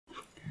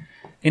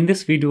In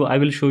this video, I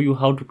will show you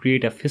how to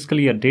create a fiscal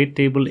year date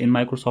table in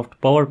Microsoft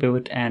Power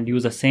Pivot and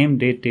use the same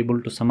date table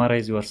to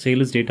summarize your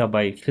sales data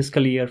by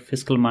fiscal year,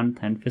 fiscal month,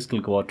 and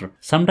fiscal quarter.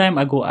 Some time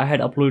ago, I had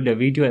uploaded a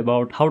video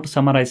about how to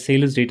summarize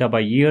sales data by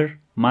year,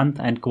 month,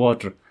 and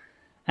quarter.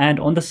 And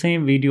on the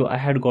same video, I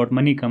had got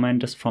many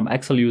comments from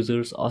Excel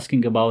users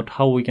asking about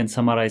how we can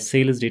summarize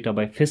sales data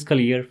by fiscal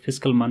year,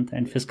 fiscal month,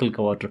 and fiscal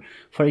quarter.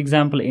 For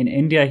example, in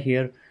India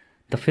here,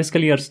 the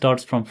fiscal year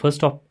starts from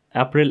 1st of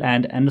April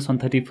and ends on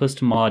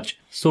 31st March.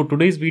 So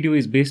today's video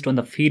is based on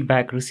the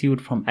feedback received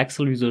from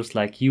Excel users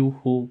like you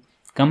who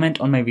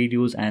comment on my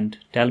videos and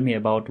tell me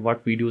about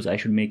what videos I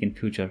should make in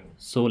future.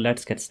 So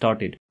let's get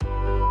started.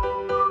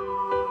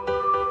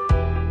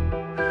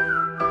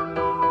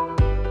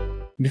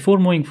 Before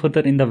moving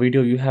further in the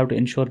video, you have to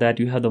ensure that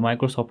you have the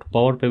Microsoft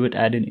Power Pivot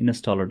add-in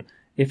installed.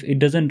 If it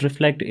doesn't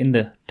reflect in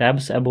the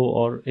tabs above,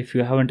 or if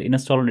you haven't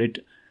installed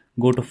it,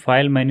 go to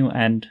File menu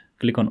and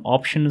click on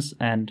Options,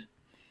 and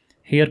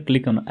here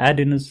click on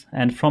Add-ins,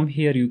 and from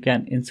here you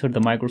can insert the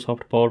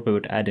Microsoft Power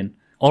Pivot add-in.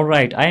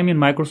 Alright, I am in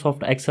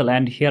Microsoft Excel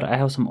and here I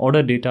have some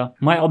order data.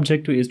 My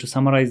objective is to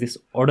summarize this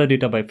order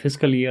data by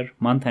fiscal year,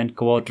 month, and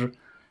quarter.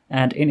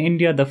 And in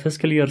India, the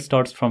fiscal year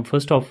starts from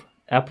 1st of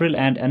April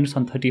and ends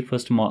on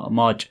 31st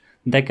March.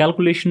 The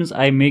calculations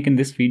I make in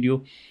this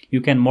video,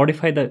 you can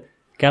modify the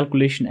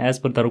calculation as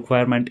per the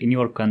requirement in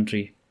your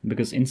country,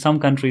 because in some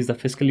countries the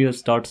fiscal year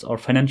starts or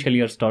financial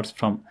year starts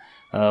from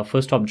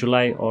 1st of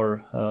July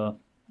or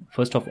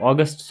 1st of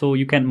August, so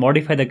you can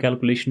modify the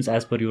calculations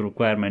as per your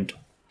requirement.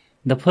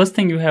 The first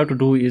thing you have to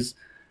do is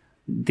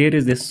there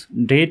is this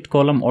date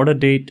column, order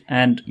date,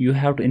 and you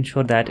have to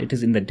ensure that it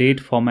is in the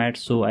date format,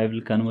 so I will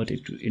convert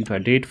it into a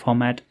date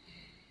format.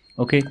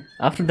 Okay,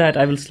 after that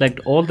I will select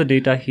all the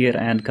data here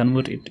and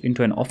convert it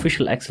into an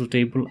official Excel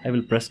table. I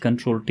will press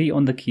Ctrl T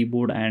on the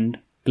keyboard and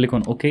click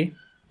on OK.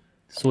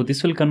 So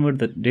this will convert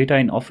the data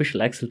in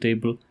official Excel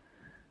table.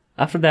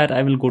 After that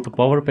I will go to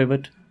Power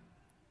Pivot,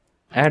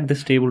 add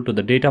this table to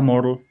the data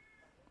model.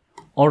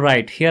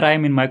 Alright, here I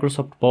am in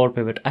Microsoft Power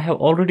Pivot. I have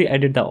already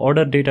added the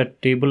order data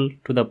table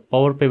to the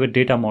Power Pivot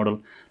data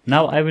model.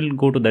 Now I will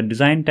go to the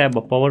Design tab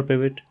of Power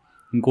Pivot,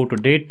 go to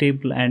Date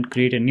Table and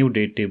create a new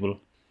date table.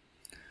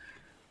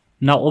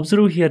 Now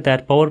observe here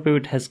that Power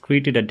Pivot has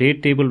created a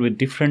date table with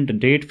different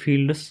date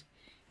fields,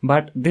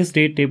 but this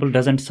date table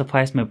doesn't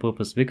suffice my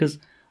purpose because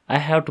I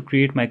have to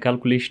create my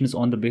calculations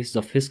on the basis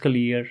of fiscal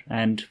year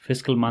and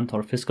fiscal month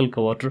or fiscal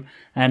quarter,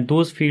 and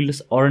those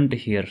fields aren't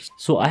here.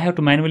 So I have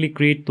to manually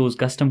create those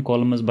custom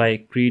columns by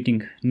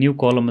creating new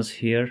columns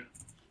here.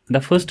 The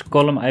first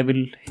column I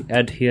will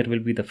add here will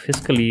be the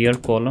fiscal year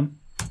column.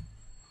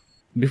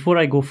 Before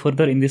I go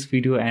further in this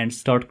video and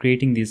start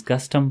creating these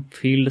custom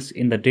fields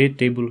in the date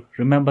table,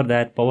 remember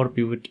that Power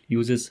Pivot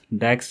uses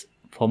DAX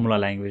formula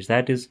language,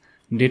 that is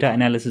data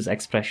analysis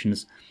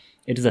expressions.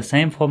 It is the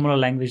same formula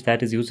language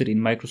that is used in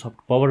Microsoft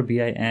Power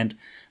BI, and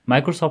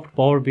Microsoft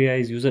Power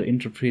BI's user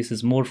interface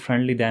is more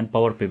friendly than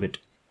Power Pivot.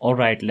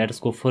 Alright, let us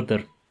go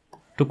further.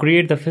 To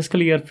create the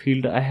fiscal year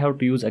field, I have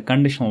to use a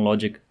conditional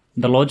logic.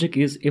 The logic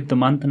is if the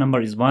month number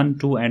is 1,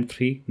 2, and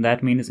 3,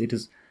 that means it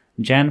is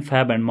Jan,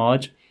 Feb, and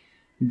March.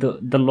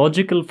 The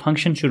logical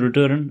function should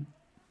return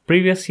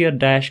previous year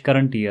dash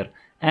current year,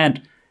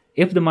 and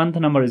if the month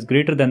number is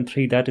greater than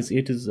 3, that is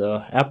it is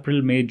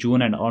April, May,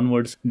 June, and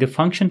onwards, the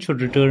function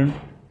should return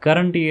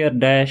current year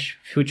dash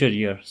future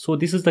year. So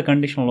this is the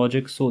conditional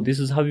logic. So this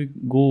is how you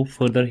go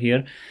further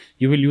here.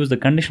 You will use the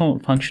conditional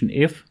function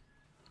if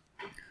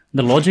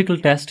the logical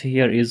test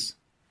here is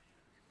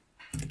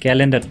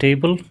calendar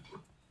table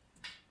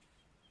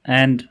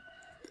and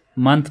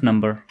month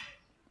number.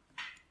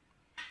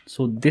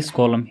 So this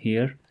column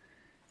here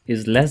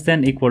is less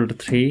than equal to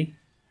 3.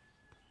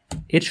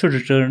 It should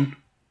return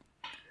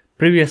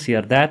previous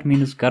year, that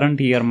means current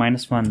year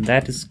minus 1,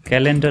 that is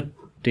calendar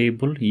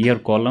table year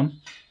column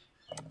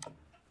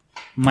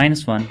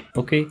minus 1,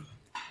 okay,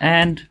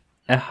 and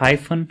a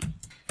hyphen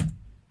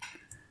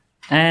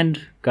and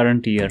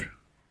current year,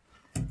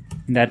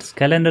 that's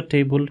calendar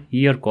table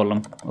year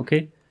column,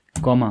 okay,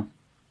 comma,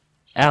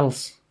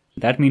 else,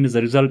 that means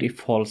the result if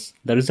false.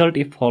 The result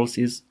if false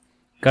is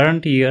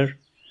current year,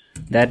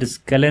 that is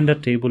calendar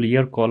table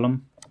year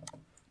column,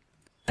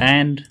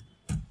 and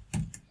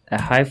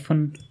a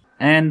hyphen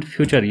and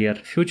future year.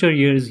 Future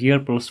year is year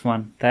plus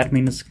 1, that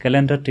means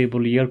calendar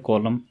table year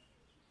column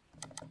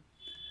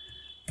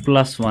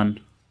plus 1,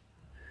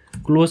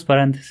 close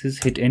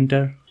parenthesis, hit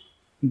enter.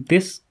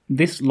 This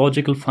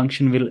logical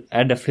function will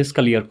add a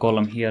fiscal year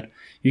column here.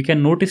 You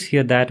can notice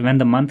here that when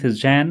the month is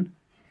Jan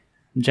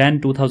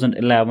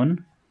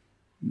 2011,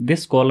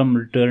 this column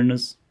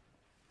returns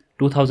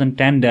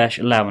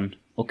 2010-11,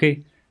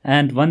 okay,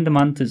 and when the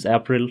month is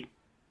April,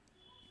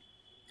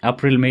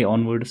 May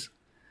onwards,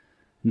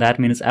 that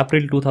means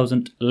April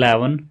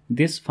 2011,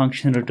 this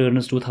function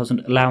returns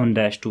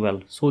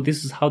 2011-12. So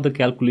this is how the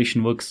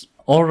calculation works.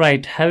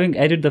 Alright, having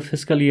added the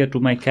fiscal year to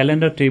my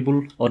calendar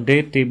table or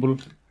date table,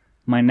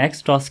 my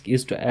next task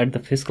is to add the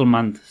fiscal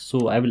month.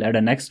 So I will add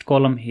a next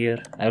column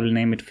here. I will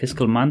name it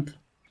fiscal month.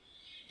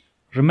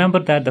 Remember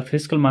that the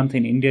fiscal month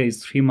in India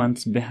is 3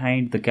 months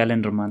behind the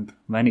calendar month.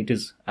 When it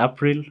is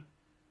April,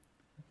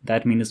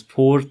 that means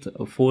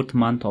fourth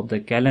month of the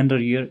calendar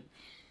year,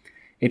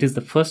 it is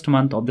the first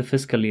month of the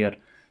fiscal year.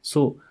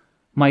 So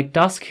my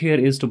task here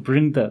is to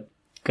bring the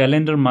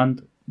calendar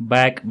month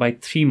back by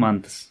 3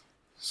 months.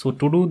 So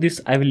to do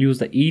this, I will use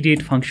the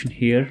edate function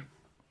here.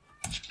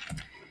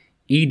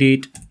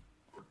 Edate.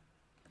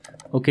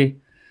 Okay,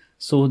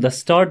 so the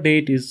start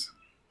date is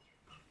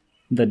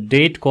the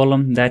date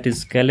column, that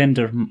is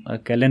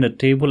calendar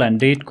table and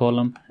date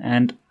column,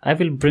 and I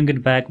will bring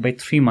it back by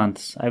 3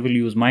 months. I will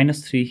use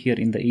 -3 here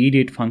in the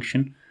edate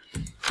function,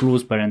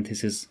 close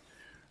parenthesis.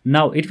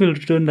 Now it will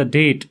return the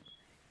date.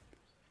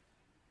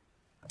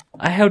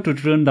 I have to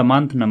return the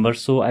month number,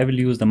 so I will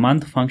use the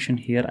month function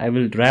here. I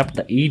will wrap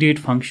the edate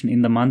function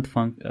in the month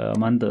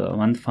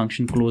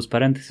function, close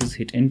parenthesis,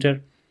 hit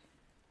enter.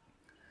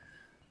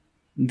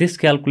 This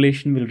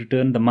calculation will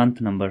return the month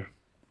number.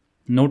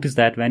 Notice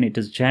that when it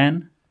is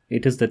Jan,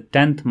 it is the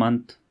 10th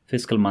month,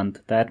 fiscal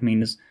month. That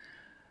means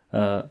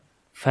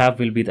Feb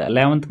will be the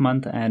 11th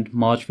month and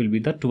March will be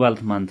the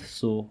 12th month.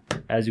 So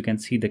as you can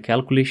see the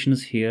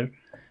calculations here,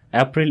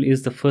 April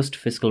is the first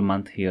fiscal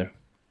month here.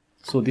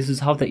 So this is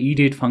how the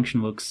edate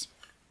function works.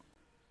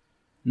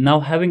 Now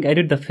having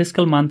added the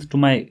fiscal month to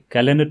my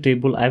calendar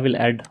table, I will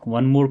add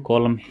one more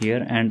column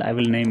here and I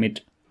will name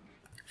it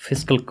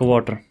fiscal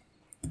quarter.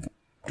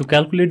 To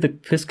calculate the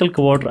fiscal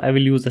quarter, I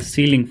will use the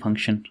ceiling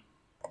function.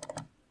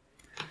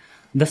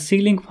 The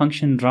ceiling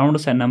function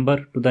rounds a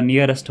number to the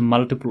nearest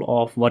multiple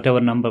of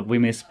whatever number we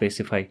may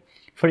specify.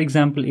 For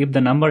example, if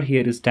the number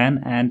here is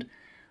 10 and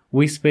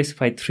we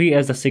specify 3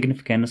 as the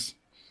significance,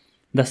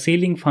 the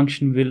ceiling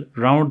function will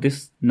round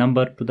this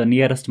number to the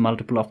nearest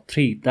multiple of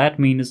 3. That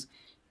means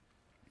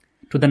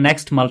to the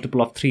next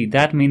multiple of 3.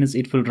 That means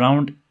it will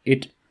round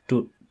it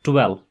to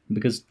 12,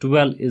 because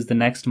 12 is the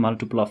next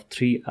multiple of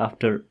 3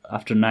 after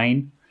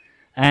 9.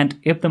 And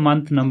if the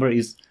month number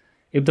is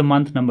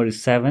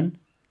 7,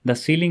 the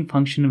ceiling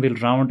function will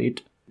round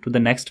it to the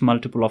next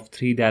multiple of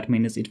 3. That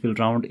means it will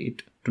round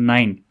it to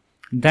 9.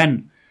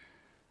 Then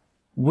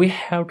we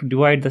have to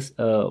divide this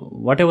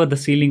whatever the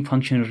ceiling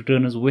function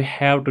returns, we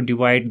have to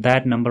divide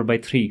that number by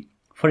 3.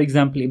 For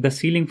example, if the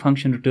ceiling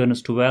function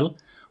returns 12,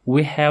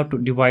 we have to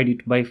divide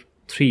it by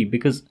 3,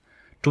 because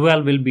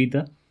 12 will be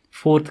the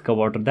fourth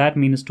quarter. That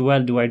means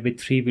 12 divided by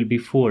 3 will be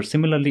 4.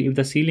 Similarly, if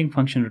the ceiling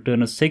function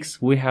returns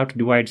 6, we have to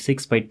divide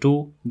 6 by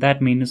 2.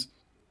 That means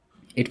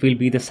it will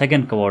be the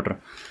second quarter.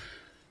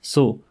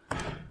 So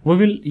we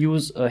will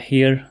use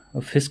here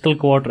a fiscal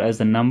quarter as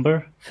the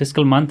number,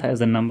 fiscal month as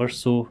the number.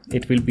 So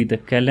it will be the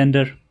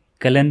calendar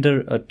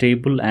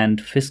table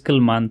and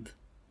fiscal month,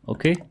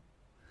 okay,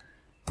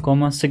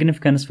 comma,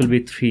 significance will be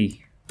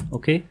 3.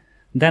 Okay,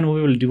 then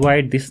we will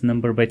divide this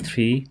number by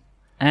 3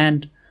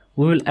 and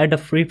we will add a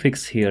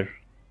prefix here.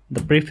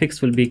 The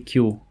prefix will be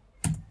Q.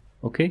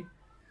 Okay,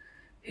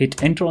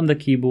 hit enter on the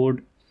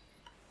keyboard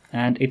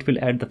and it will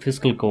add the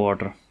fiscal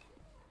quarter.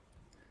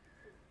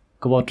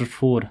 Quarter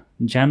 4,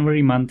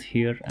 January month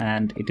here,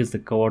 and it is the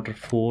quarter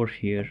 4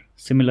 here.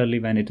 Similarly,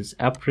 when it is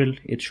April,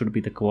 it should be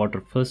the quarter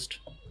 1st.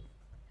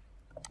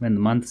 When the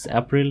month is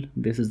April,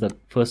 this is the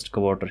first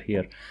quarter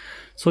here.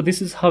 So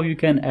this is how you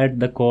can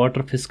add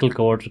the fiscal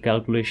quarter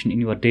calculation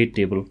in your date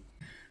table.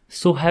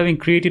 So having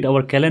created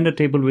our calendar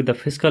table with the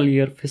fiscal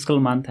year, fiscal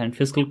month and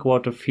fiscal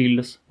quarter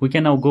fields, we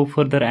can now go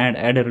further and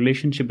add a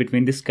relationship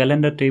between this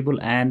calendar table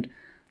and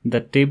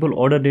the table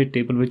order date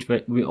table, which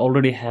we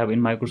already have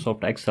in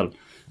Microsoft Excel.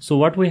 So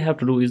what we have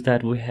to do is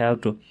that we have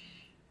to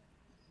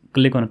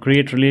click on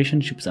create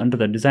relationships under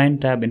the design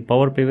tab in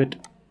Power Pivot,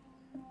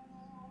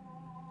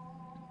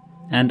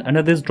 and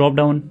under this drop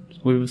down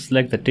we will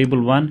select the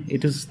table 1.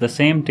 It is the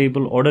same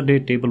table, order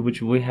date table,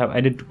 which we have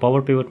added to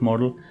Power Pivot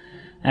model,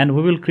 and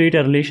we will create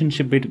a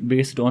relationship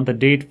based on the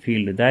date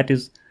field, that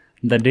is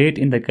the date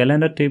in the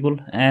calendar table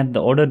and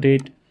the order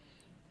date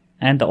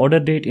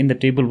in the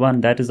table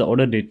 1, that is the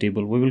order date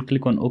table. We will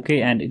click on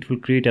OK and it will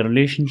create a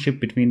relationship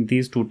between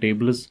these two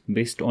tables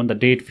based on the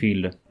date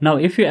field. Now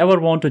if you ever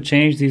want to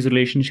change these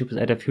relationships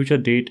at a future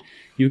date,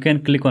 you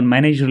can click on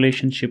manage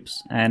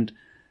relationships and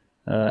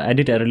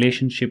edit a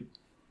relationship.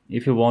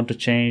 If you want to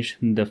change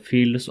the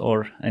fields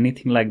or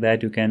anything like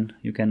that, you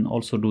can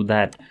also do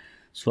that.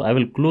 So I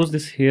will close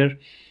this here.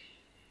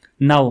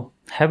 Now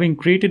having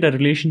created a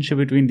relationship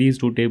between these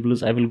two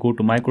tables, I will go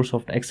to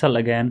Microsoft Excel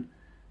again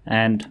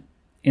and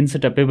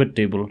insert a pivot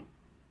table.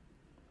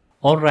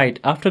 Alright,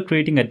 after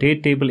creating a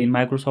date table in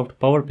Microsoft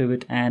Power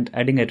Pivot and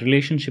adding a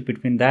relationship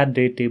between that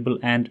date table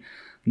and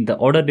the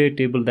order date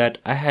table that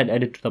I had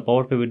added to the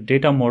Power Pivot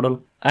data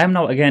model, I am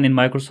now again in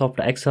Microsoft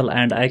Excel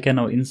and I can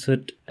now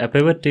insert a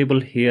pivot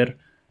table here,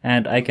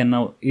 and I can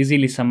now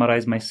easily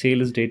summarize my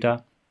sales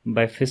data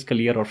by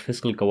fiscal year or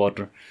fiscal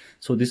quarter.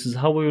 So this is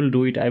how we will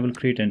do it. I will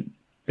create a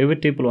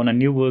pivot table on a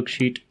new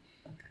worksheet.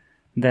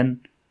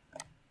 Then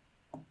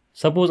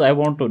suppose I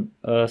want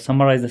to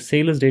summarize the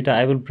sales data.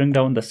 I will bring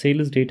down the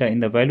sales data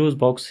in the values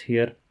box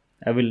here.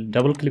 I will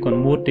double click on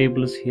more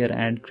tables here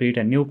and create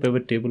a new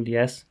pivot table.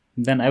 Yes.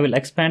 Then I will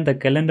expand the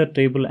calendar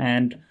table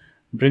and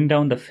bring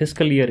down the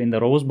fiscal year in the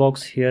rows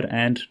box here,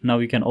 and now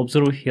you can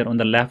observe here on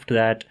the left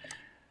that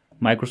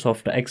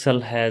Microsoft Excel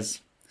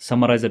has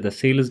summarized the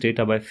sales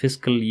data by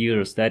fiscal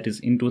years. That is,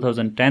 in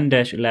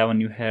 2010-11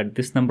 you had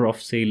this number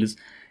of sales,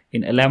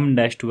 in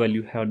 11-12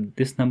 you had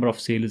this number of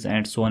sales,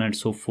 and so on and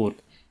so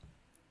forth.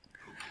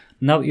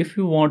 Now if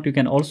you want, you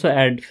can also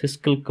add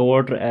fiscal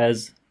quarter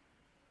as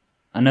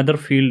another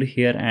field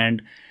here,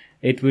 and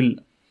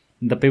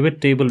the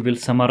pivot table will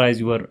summarize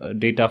your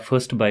data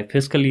first by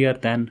fiscal year,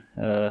 then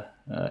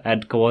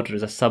add quarter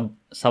as a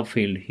sub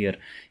field here.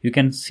 You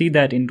can see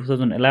that in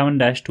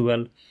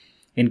 2011-12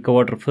 in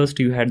quarter first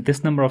you had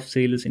this number of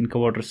sales, in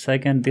quarter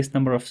second this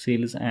number of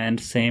sales, and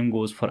same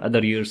goes for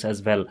other years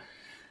as well.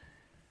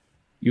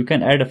 You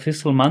can add a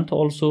fiscal month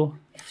also.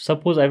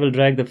 Suppose I will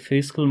drag the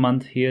fiscal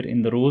month here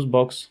in the rows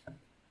box.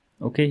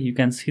 Okay, you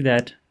can see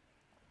that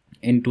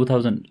in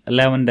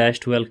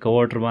 2011-12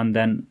 quarter 1,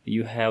 then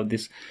you have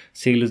this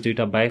sales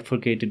data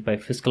bifurcated by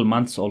fiscal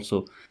months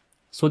also.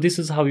 So this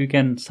is how you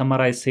can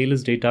summarize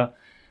sales data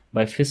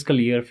by fiscal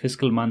year,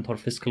 fiscal month, or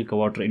fiscal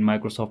quarter in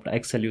Microsoft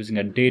Excel using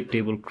a date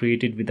table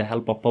created with the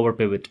help of Power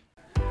Pivot.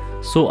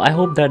 So I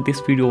hope that this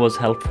video was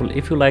helpful.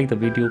 If you like the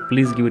video,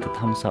 please give it a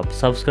thumbs up,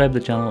 subscribe the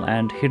channel,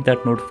 and hit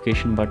that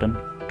notification button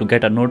to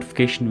get a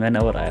notification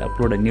whenever I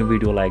upload a new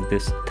video like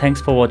this.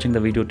 Thanks for watching the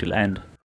video till end.